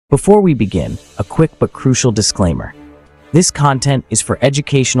Before we begin, a quick but crucial disclaimer. This content is for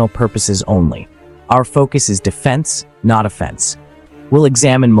educational purposes only. Our focus is defense, not offense. We'll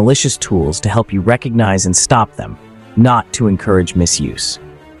examine malicious tools to help you recognize and stop them, not to encourage misuse.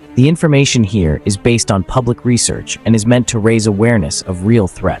 The information here is based on public research and is meant to raise awareness of real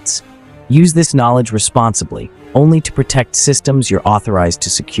threats. Use this knowledge responsibly, only to protect systems you're authorized to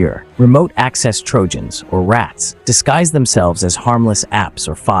secure. Remote access trojans, or RATs, disguise themselves as harmless apps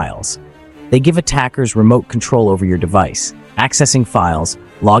or files. They give attackers remote control over your device, accessing files,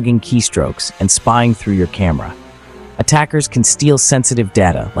 logging keystrokes, and spying through your camera. Attackers can steal sensitive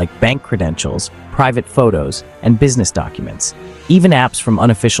data like bank credentials, private photos, and business documents. Even apps from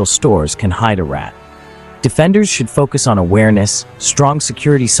unofficial stores can hide a RAT. Defenders should focus on awareness, strong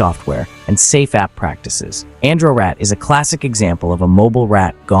security software, and safe app practices. AndroRat is a classic example of a mobile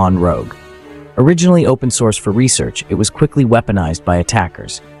rat gone rogue. Originally open source for research, it was quickly weaponized by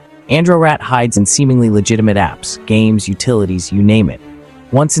attackers. AndroRat hides in seemingly legitimate apps, games, utilities, you name it.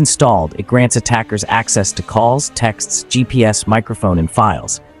 Once installed, it grants attackers access to calls, texts, GPS, microphone, and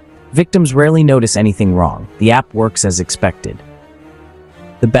files. Victims rarely notice anything wrong. The app works as expected.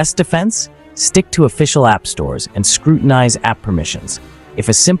 The best defense? Stick to official app stores and scrutinize app permissions. If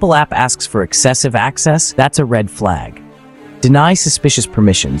a simple app asks for excessive access, that's a red flag. Deny suspicious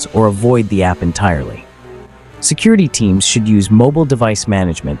permissions or avoid the app entirely. Security teams should use mobile device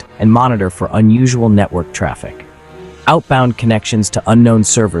management and monitor for unusual network traffic. Outbound connections to unknown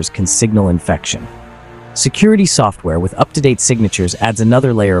servers can signal infection. Security software with up-to-date signatures adds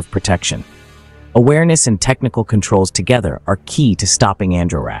another layer of protection. Awareness and technical controls together are key to stopping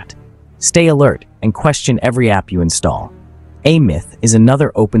AndroRat. Stay alert and question every app you install. Amyth is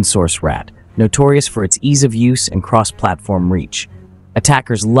another open-source rat, notorious for its ease of use and cross-platform reach.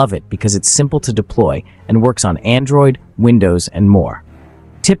 Attackers love it because it's simple to deploy and works on Android, Windows, and more.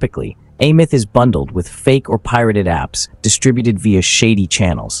 Typically, Amyth is bundled with fake or pirated apps distributed via shady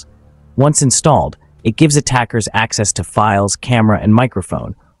channels. Once installed, it gives attackers access to files, camera, and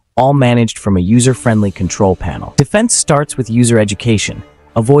microphone, all managed from a user-friendly control panel. Defense starts with user education.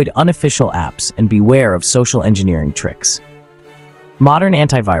 Avoid unofficial apps and beware of social engineering tricks. Modern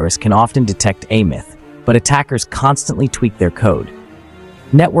antivirus can often detect Amyth, but attackers constantly tweak their code.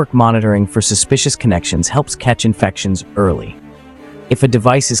 Network monitoring for suspicious connections helps catch infections early. If a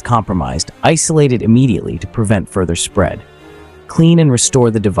device is compromised, isolate it immediately to prevent further spread. Clean and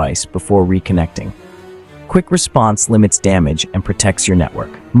restore the device before reconnecting. Quick response limits damage and protects your network.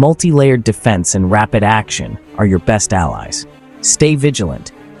 Multi-layered defense and rapid action are your best allies. Stay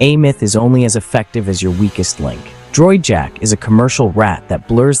vigilant. Amyth is only as effective as your weakest link. DroidJack is a commercial rat that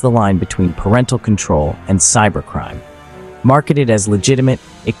blurs the line between parental control and cybercrime. Marketed as legitimate,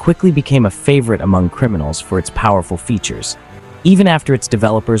 it quickly became a favorite among criminals for its powerful features. Even after its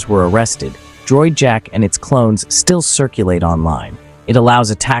developers were arrested, DroidJack and its clones still circulate online. It allows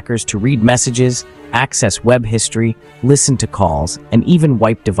attackers to read messages, access web history, listen to calls, and even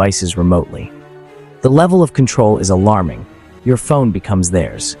wipe devices remotely. The level of control is alarming. Your phone becomes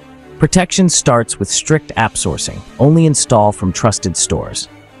theirs. Protection starts with strict app sourcing. Only install from trusted stores.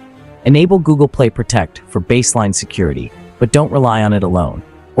 Enable Google Play Protect for baseline security, but don't rely on it alone.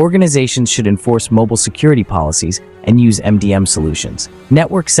 Organizations should enforce mobile security policies and use MDM solutions.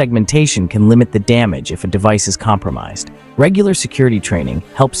 Network segmentation can limit the damage if a device is compromised. Regular security training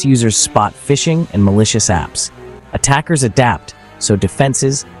helps users spot phishing and malicious apps. Attackers adapt, so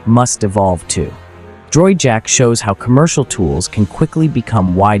defenses must evolve too. DroidJack shows how commercial tools can quickly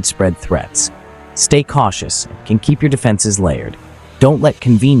become widespread threats. Stay cautious and keep your defenses layered. Don't let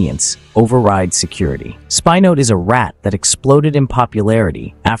convenience override security. Spynote is a rat that exploded in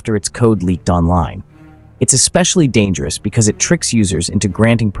popularity after its code leaked online. It's especially dangerous because it tricks users into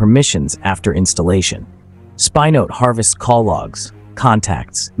granting permissions after installation. Spynote harvests call logs,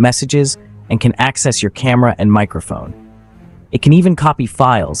 contacts, messages, and can access your camera and microphone. It can even copy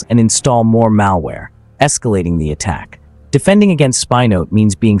files and install more malware, escalating the attack. Defending against Spynote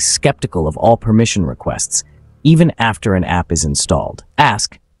means being skeptical of all permission requests, even after an app is installed.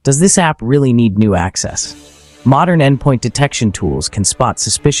 Ask, does this app really need new access? Modern endpoint detection tools can spot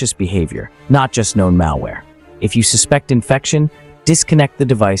suspicious behavior, not just known malware. If you suspect infection, disconnect the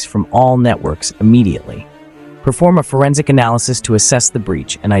device from all networks immediately. Perform a forensic analysis to assess the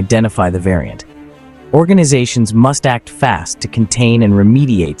breach and identify the variant. Organizations must act fast to contain and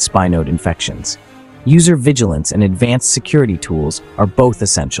remediate Spynote infections. User vigilance and advanced security tools are both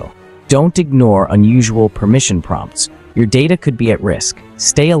essential. Don't ignore unusual permission prompts. Your data could be at risk.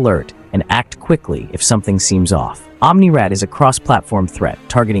 Stay alert and act quickly if something seems off. OmniRat is a cross-platform threat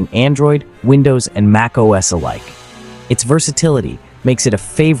targeting Android, Windows, and Mac OS alike. Its versatility makes it a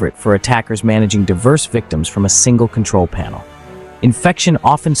favorite for attackers managing diverse victims from a single control panel. Infection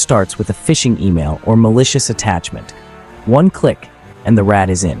often starts with a phishing email or malicious attachment. One click, and the rat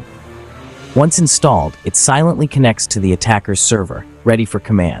is in. Once installed, it silently connects to the attacker's server, ready for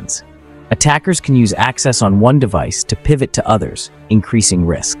commands. Attackers can use access on one device to pivot to others, increasing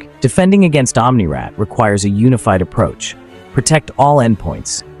risk. Defending against OmniRat requires a unified approach. Protect all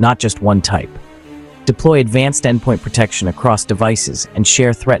endpoints, not just one type. Deploy advanced endpoint protection across devices and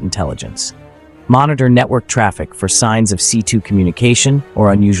share threat intelligence. Monitor network traffic for signs of C2 communication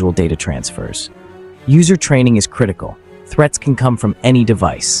or unusual data transfers. User training is critical. Threats can come from any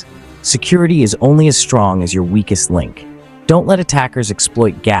device. Security is only as strong as your weakest link. Don't let attackers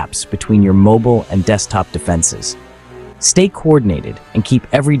exploit gaps between your mobile and desktop defenses. Stay coordinated and keep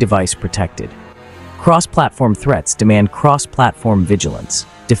every device protected. Cross-platform threats demand cross-platform vigilance.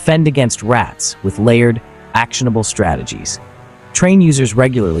 Defend against rats with layered, actionable strategies. Train users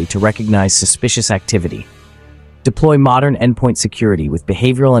regularly to recognize suspicious activity. Deploy modern endpoint security with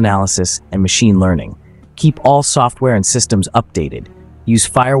behavioral analysis and machine learning. Keep all software and systems updated. Use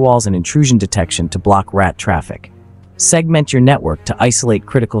firewalls and intrusion detection to block rat traffic. Segment your network to isolate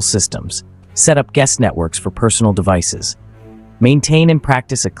critical systems. Set up guest networks for personal devices. Maintain and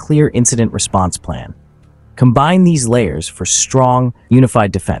practice a clear incident response plan. Combine these layers for strong,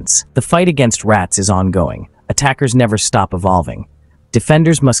 unified defense. The fight against rats is ongoing. Attackers never stop evolving.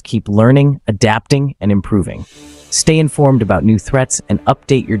 Defenders must keep learning, adapting, and improving. Stay informed about new threats and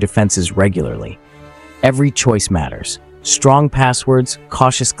update your defenses regularly. Every choice matters. Strong passwords,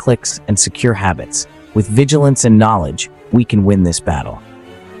 cautious clicks, and secure habits. With vigilance and knowledge, we can win this battle.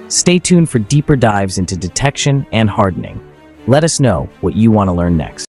 Stay tuned for deeper dives into detection and hardening. Let us know what you want to learn next.